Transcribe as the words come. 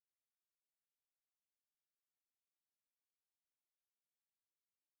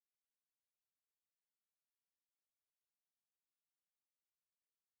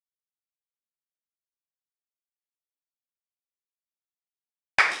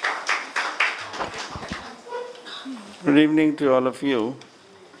Good evening to all of you.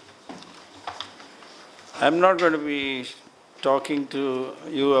 I'm not going to be talking to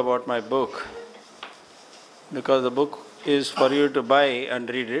you about my book because the book is for you to buy and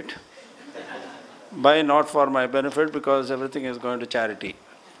read it. Buy not for my benefit because everything is going to charity.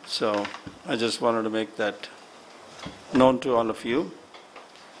 So I just wanted to make that known to all of you.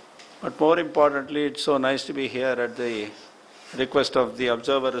 But more importantly, it's so nice to be here at the request of the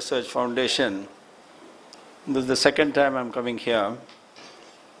Observer Research Foundation. This is the second time I'm coming here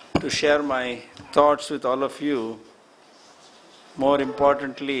to share my thoughts with all of you, more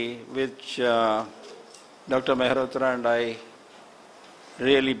importantly, which Dr. Mehrotra and I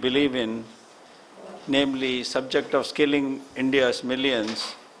really believe in, namely subject of skilling India's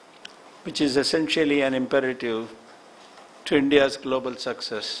millions, which is essentially an imperative to India's global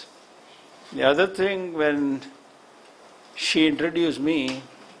success. The other thing, when she introduced me,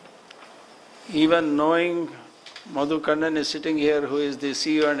 even knowing Madhu Kannan is sitting here, who is the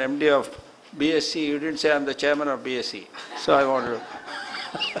CEO and MD of BSc, you didn't say I'm the chairman of BSc. So I want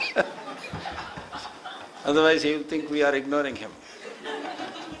to. Otherwise, he will think we are ignoring him.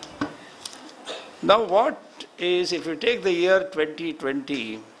 Now, what is, if you take the year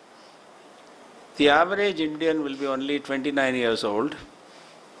 2020, the average Indian will be only 29 years old,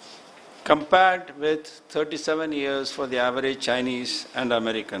 compared with 37 years for the average Chinese and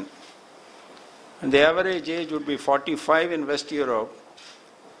American. And the average age would be 45 in West Europe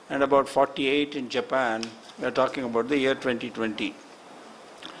and about 48 in Japan. We are talking about the year 2020.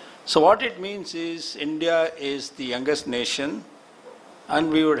 So what it means is India is the youngest nation and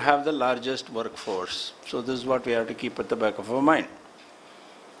we would have the largest workforce. So this is what we have to keep at the back of our mind.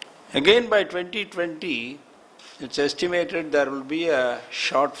 Again, by 2020, it's estimated there will be a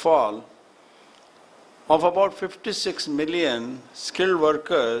shortfall of about 56 million skilled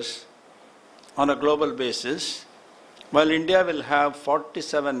workers on a global basis, while India will have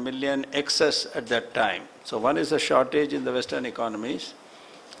 47 million excess at that time. So one is a shortage in the Western economies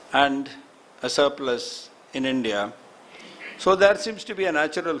and a surplus in India. So there seems to be a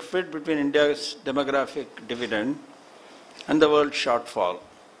natural fit between India's demographic dividend and the world shortfall.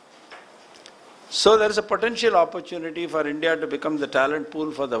 So there is a potential opportunity for India to become the talent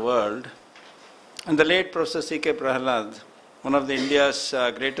pool for the world. And the late Professor C.K. Prahalad, one of India's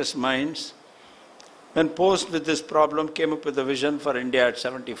greatest minds, when posed with this problem, came up with a vision for India at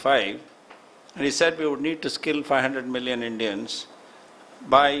 75. And he said we would need to skill 500 million Indians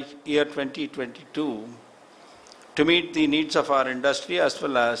by year 2022 to meet the needs of our industry as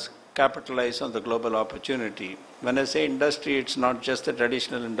well as capitalize on the global opportunity. When I say industry, it's not just the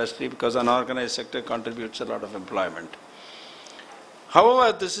traditional industry because unorganized sector contributes a lot of employment.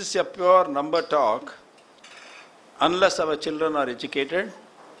 However, this is a pure number talk unless our children are educated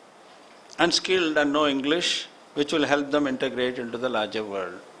and skilled and know English, which will help them integrate into the larger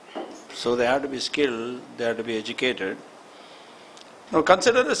world. So they have to be skilled, they have to be educated. Now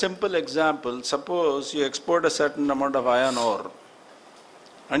consider a simple example. Suppose you export a certain amount of iron ore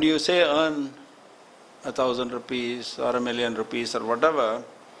and you say earn 1,000 rupees or 1,000,000 rupees or whatever.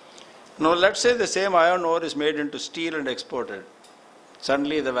 Now let's say the same iron ore is made into steel and exported.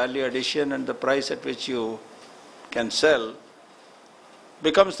 Suddenly the value addition and the price at which you can sell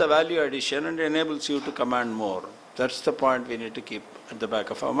becomes the value addition and enables you to command more. That's the point we need to keep at the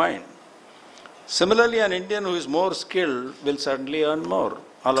back of our mind. Similarly, an Indian who is more skilled will certainly earn more.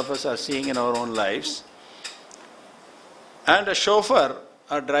 All of us are seeing in our own lives. And a chauffeur,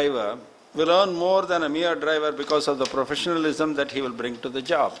 a driver, will earn more than a mere driver because of the professionalism that he will bring to the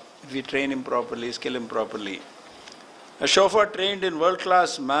job, if we train him properly, skill him properly. A chauffeur trained in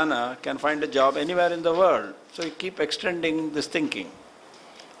world-class manner can find a job anywhere in the world. So you keep extending this thinking.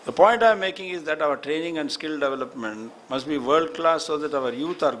 The point I am making is that our training and skill development must be world-class so that our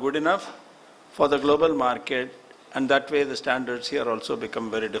youth are good enough for the global market, and that way the standards here also become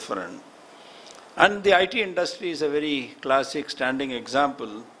very different. And the IT industry is a very classic standing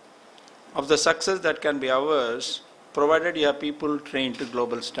example of the success that can be ours provided you have people trained to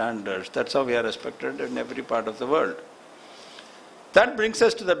global standards. That's how we are respected in every part of the world. That brings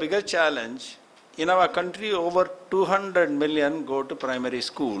us to the bigger challenge. In our country, over 200 million go to primary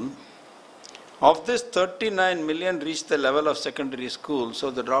school. Of this, 39 million reach the level of secondary school,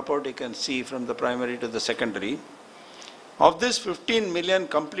 so the dropout you can see from the primary to the secondary. Of this, 15 million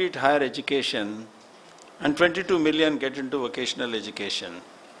complete higher education and 22 million get into vocational education.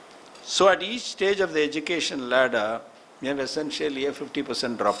 So at each stage of the education ladder, we have essentially a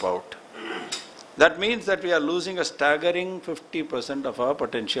 50% dropout. That means that we are losing a staggering 50% of our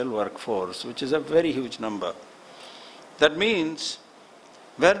potential workforce, which is a very huge number. That means,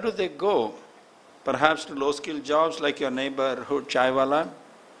 where do they go? perhaps to low-skilled jobs like your neighborhood chaiwala,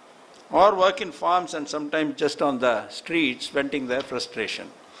 or work in farms and sometimes just on the streets venting their frustration.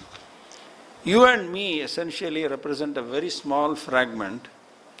 You and me essentially represent a very small fragment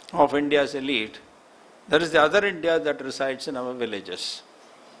of India's elite. There is the other India that resides in our villages.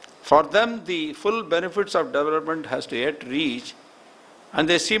 For them, the full benefits of development has to yet reach, and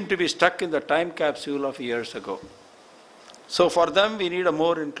they seem to be stuck in the time capsule of years ago. So for them, we need a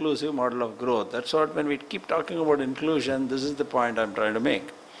more inclusive model of growth. That's what, when we keep talking about inclusion, this is the point I'm trying to make.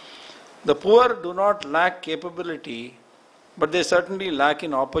 The poor do not lack capability, but they certainly lack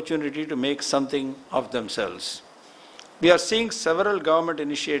in opportunity to make something of themselves. We are seeing several government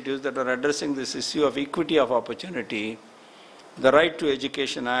initiatives that are addressing this issue of equity of opportunity, the Right to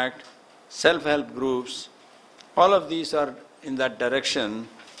Education Act, self-help groups. All of these are in that direction,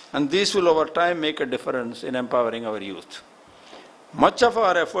 and these will over time make a difference in empowering our youth. Much of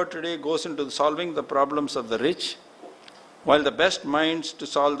our effort today goes into solving the problems of the rich, while the best minds to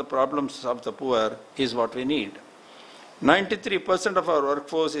solve the problems of the poor is what we need. 93% of our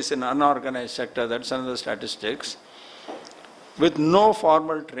workforce is in unorganized sector, that's another statistics, with no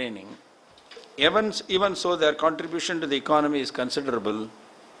formal training. Even so, their contribution to the economy is considerable.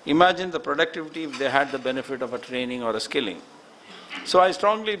 Imagine the productivity if they had the benefit of a training or a skilling. So I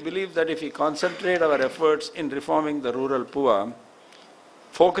strongly believe that if we concentrate our efforts in reforming the rural poor,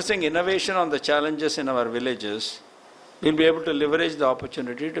 focusing innovation on the challenges in our villages, we'll be able to leverage the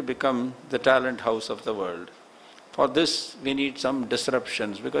opportunity to become the talent house of the world. For this, we need some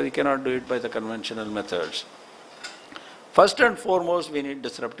disruptions because we cannot do it by the conventional methods. First and foremost, we need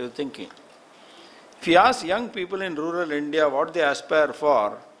disruptive thinking. If you ask young people in rural India what they aspire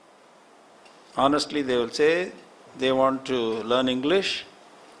for, honestly, they will say they want to learn English,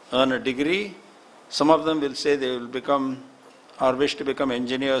 earn a degree. Some of them will say they will become or wish to become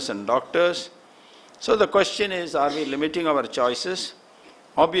engineers and doctors. So the question is, are we limiting our choices?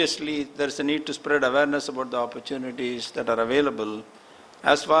 Obviously, there is a need to spread awareness about the opportunities that are available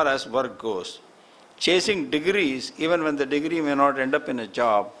as far as work goes. Chasing degrees, even when the degree may not end up in a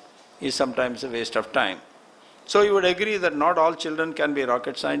job, is sometimes a waste of time. So you would agree that not all children can be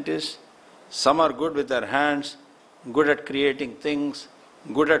rocket scientists. Some are good with their hands, good at creating things,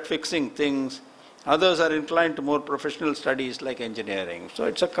 good at fixing things. Others are inclined to more professional studies like engineering. So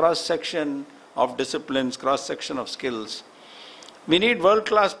it's a cross-section of disciplines, cross-section of skills. We need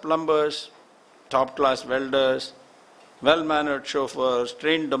world-class plumbers, top-class welders, well-mannered chauffeurs,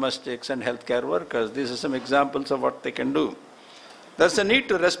 trained domestics, and healthcare workers. These are some examples of what they can do. There's a need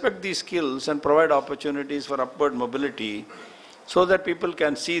to respect these skills and provide opportunities for upward mobility so that people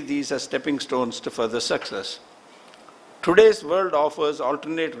can see these as stepping stones to further success. Today's world offers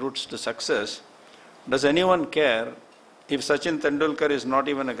alternate routes to success. Does anyone care if Sachin Tendulkar is not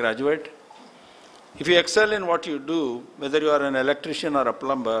even a graduate? If you excel in what you do, whether you are an electrician or a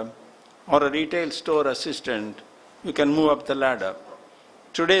plumber or a retail store assistant, you can move up the ladder.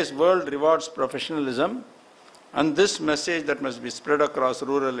 Today's world rewards professionalism, and this message that must be spread across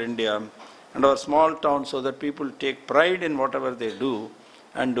rural India and our small towns so that people take pride in whatever they do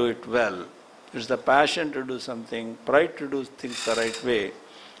and do it well. It's the passion to do something, pride to do things the right way,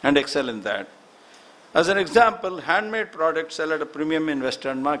 and excel in that. As an example, handmade products sell at a premium in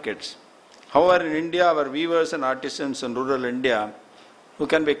Western markets. However, in India, our weavers and artisans in rural India, who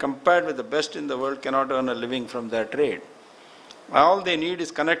can be compared with the best in the world, cannot earn a living from their trade. All they need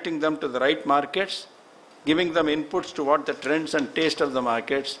is connecting them to the right markets, giving them inputs to what the trends and taste of the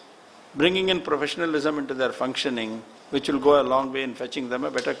markets, bringing in professionalism into their functioning, which will go a long way in fetching them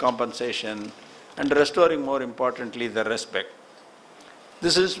a better compensation and restoring, more importantly, their respect.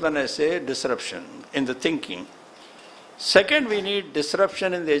 This is when I say disruption in the thinking. Second, we need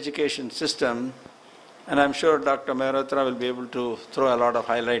disruption in the education system, and I'm sure Dr. Mehrotra will be able to throw a lot of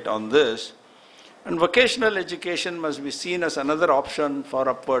highlight on this. And vocational education must be seen as another option for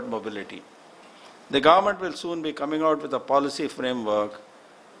upward mobility. The government will soon be coming out with a policy framework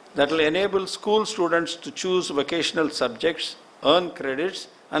that will enable school students to choose vocational subjects, earn credits,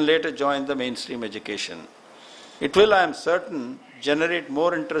 and later join the mainstream education. It will, I am certain, generate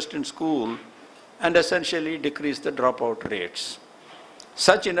more interest in school and essentially decrease the dropout rates.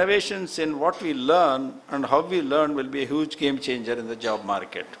 Such innovations in what we learn and how we learn will be a huge game changer in the job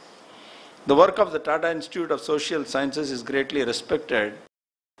market. The work of the Tata Institute of Social Sciences is greatly respected.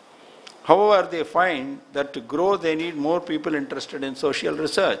 However, they find that to grow they need more people interested in social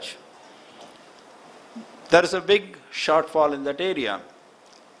research. There is a big shortfall in that area.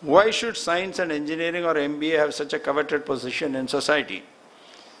 Why should science and engineering or MBA have such a coveted position in society?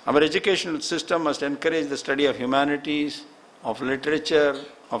 Our educational system must encourage the study of humanities, of literature,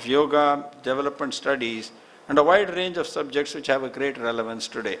 of yoga, development studies, and a wide range of subjects which have a great relevance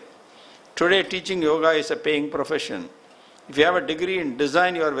today. Today, teaching yoga is a paying profession. If you have a degree in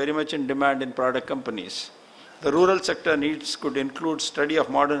design, you are very much in demand in product companies. The rural sector needs could include study of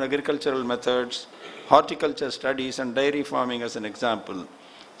modern agricultural methods, horticulture studies, and dairy farming as an example.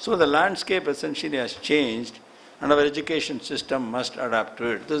 So the landscape essentially has changed, and our education system must adapt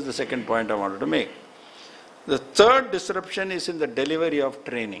to it. This is the second point I wanted to make. The third disruption is in the delivery of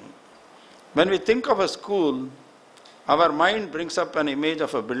training. When we think of a school, our mind brings up an image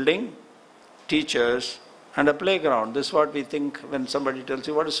of a building, teachers, and a playground. This is what we think when somebody tells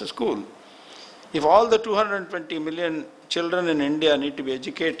you what is a school. If all the 220 million children in India need to be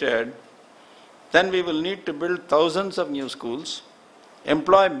educated, then we will need to build thousands of new schools,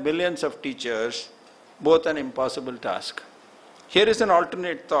 employ millions of teachers, both an impossible task. Here is an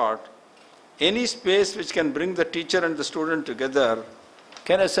alternate thought. Any space which can bring the teacher and the student together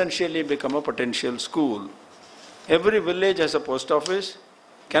can essentially become a potential school. Every village has a post office.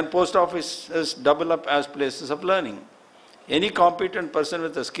 Can post offices double up as places of learning? Any competent person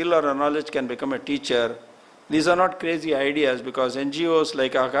with a skill or a knowledge can become a teacher. These are not crazy ideas because NGOs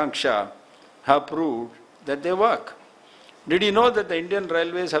like Akanksha have proved that they work. Did you know that the Indian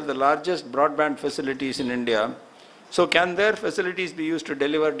Railways have the largest broadband facilities in India? So can their facilities be used to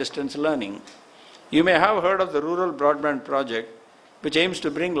deliver distance learning? You may have heard of the Rural Broadband Project, which aims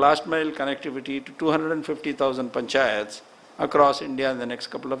to bring last mile connectivity to 250,000 panchayats across India in the next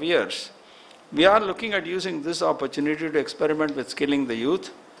couple of years. We are looking at using this opportunity to experiment with skilling the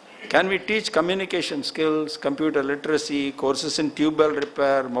youth. Can we teach communication skills, computer literacy, courses in tube bell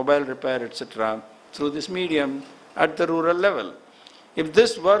repair, mobile repair, etc. through this medium at the rural level? If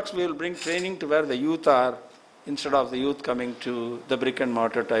this works, we will bring training to where the youth are instead of the youth coming to the brick and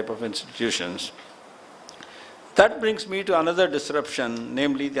mortar type of institutions. That brings me to another disruption,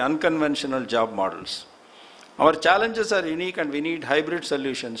 namely the unconventional job models. Our challenges are unique and we need hybrid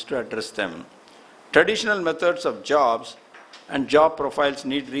solutions to address them. Traditional methods of jobs and job profiles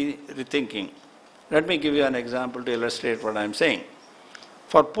need rethinking. Let me give you an example to illustrate what I am saying.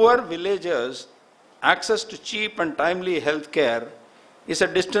 For poor villagers, access to cheap and timely health care is a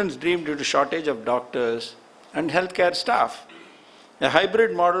distant dream due to shortage of doctors and healthcare staff. A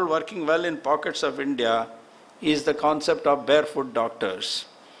hybrid model working well in pockets of India is the concept of barefoot doctors.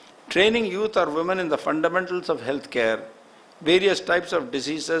 Training youth or women in the fundamentals of healthcare, various types of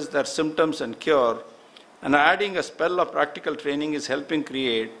diseases, their symptoms and cure, and adding a spell of practical training is helping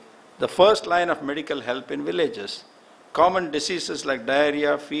create the first line of medical help in villages. Common diseases like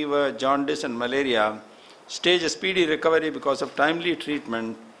diarrhea, fever, jaundice, and malaria stage a speedy recovery because of timely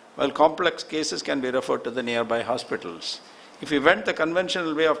treatment, while complex cases can be referred to the nearby hospitals. If we went the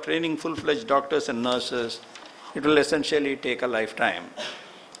conventional way of training full-fledged doctors and nurses, it will essentially take a lifetime.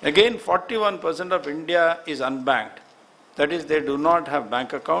 Again, 41% of India is unbanked. That is, they do not have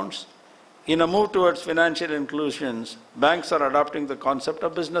bank accounts. In a move towards financial inclusions, banks are adopting the concept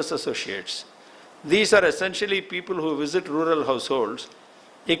of business associates. These are essentially people who visit rural households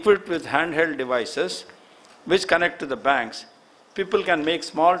equipped with handheld devices which connect to the banks. People can make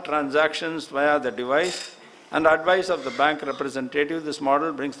small transactions via the device and advice of the bank representative. This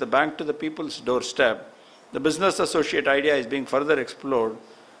model brings the bank to the people's doorstep. The business associate idea is being further explored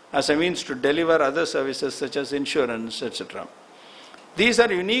as a means to deliver other services such as insurance, etc. These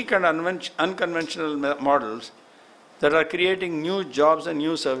are unique and unconventional models that are creating new jobs and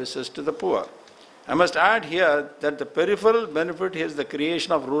new services to the poor. I must add here that the peripheral benefit is the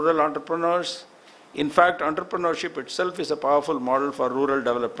creation of rural entrepreneurs. In fact, entrepreneurship itself is a powerful model for rural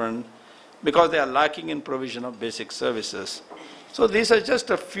development because they are lacking in provision of basic services. So these are just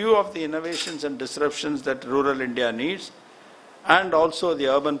a few of the innovations and disruptions that rural India needs, and also the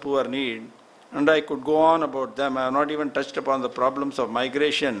urban poor need. And I could go on about them. I have not even touched upon the problems of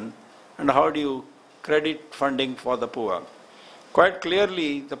migration and how do you credit funding for the poor. Quite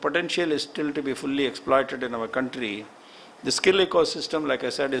clearly, the potential is still to be fully exploited in our country. The skill ecosystem, like I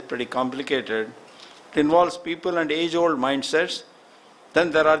said, is pretty complicated. It involves people and age-old mindsets.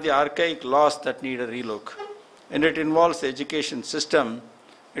 Then there are the archaic laws that need a relook. And it involves the education system.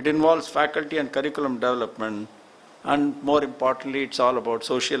 It involves faculty and curriculum development. And more importantly, it's all about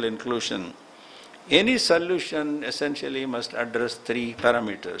social inclusion. Any solution essentially must address three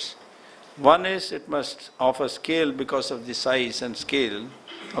parameters. One is it must offer scale because of the size and scale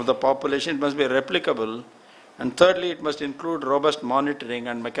of the population. It must be replicable. And thirdly, it must include robust monitoring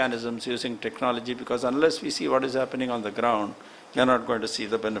and mechanisms using technology, because unless we see what is happening on the ground, we are not going to see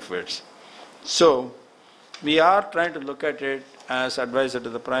the benefits. So, we are trying to look at it as advisor to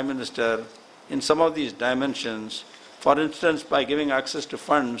the Prime Minister in some of these dimensions For instance, by giving access to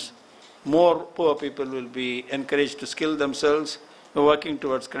funds, more poor people will be encouraged to skill themselves. We're working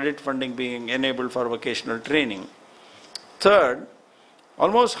towards credit funding being enabled for vocational training. Third,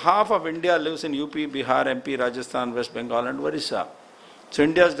 almost half of India lives in UP, Bihar, MP, Rajasthan, West Bengal, and Orissa. So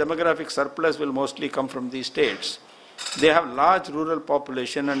India's demographic surplus will mostly come from these states. They have large rural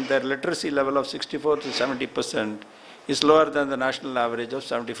population, and their literacy level of 64 to 70% is lower than the national average of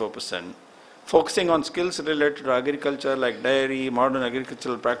 74%. Focusing on skills related to agriculture like dairy, modern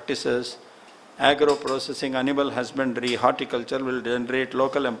agricultural practices, agro-processing, animal husbandry, horticulture will generate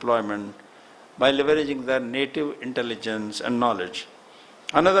local employment by leveraging their native intelligence and knowledge.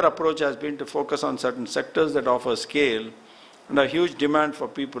 Another approach has been to focus on certain sectors that offer scale and a huge demand for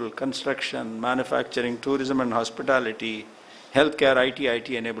people: construction, manufacturing, tourism and hospitality, healthcare,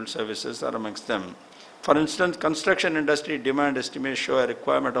 IT-enabled services are amongst them. For instance, construction industry demand estimates show a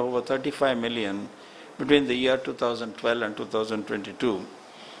requirement of over 35 million between the year 2012 and 2022.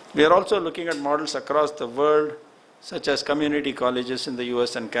 We are also looking at models across the world, such as community colleges in the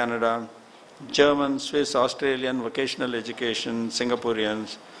US and Canada, German, Swiss, Australian, vocational education,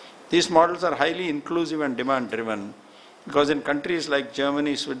 Singaporeans. These models are highly inclusive and demand-driven because in countries like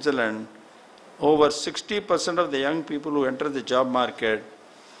Germany, Switzerland, over 60% of the young people who enter the job market,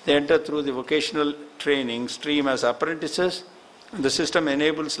 they enter through the vocational training stream as apprentices, and the system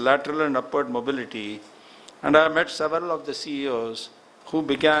enables lateral and upward mobility. And I have met several of the CEOs who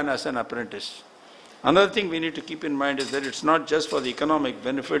began as an apprentice. Another thing we need to keep in mind is that it's not just for the economic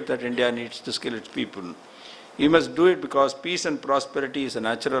benefit that India needs to skill its people. We must do it because peace and prosperity is a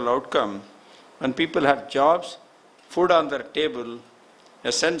natural outcome. When people have jobs, food on their table,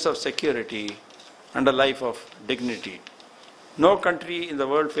 a sense of security, and a life of dignity. No country in the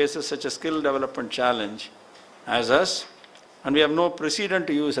world faces such a skill development challenge as us, and we have no precedent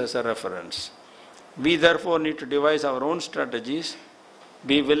to use as a reference. We therefore need to devise our own strategies,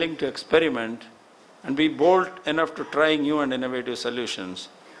 be willing to experiment, and be bold enough to try new and innovative solutions.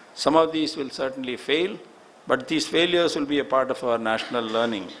 Some of these will certainly fail, but these failures will be a part of our national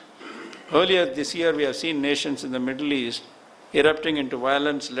learning. Earlier this year, we have seen nations in the Middle East erupting into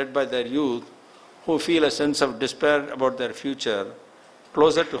violence led by their youth who feel a sense of despair about their future.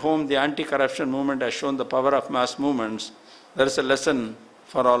 Closer to home, the anti-corruption movement has shown the power of mass movements. There is a lesson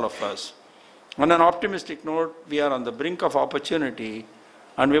for all of us. On an optimistic note, we are on the brink of opportunity,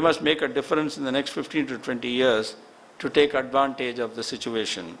 and we must make a difference in the next 15 to 20 years to take advantage of the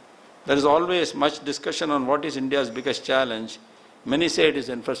situation. There is always much discussion on what is India's biggest challenge. Many say it is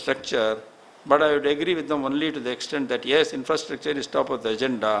infrastructure, but I would agree with them only to the extent that yes, infrastructure is top of the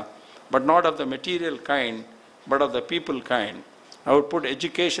agenda, but not of the material kind, but of the people kind. I would put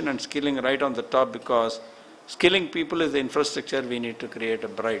education and skilling right on the top because skilling people is the infrastructure we need to create a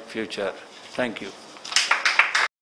bright future. Thank you.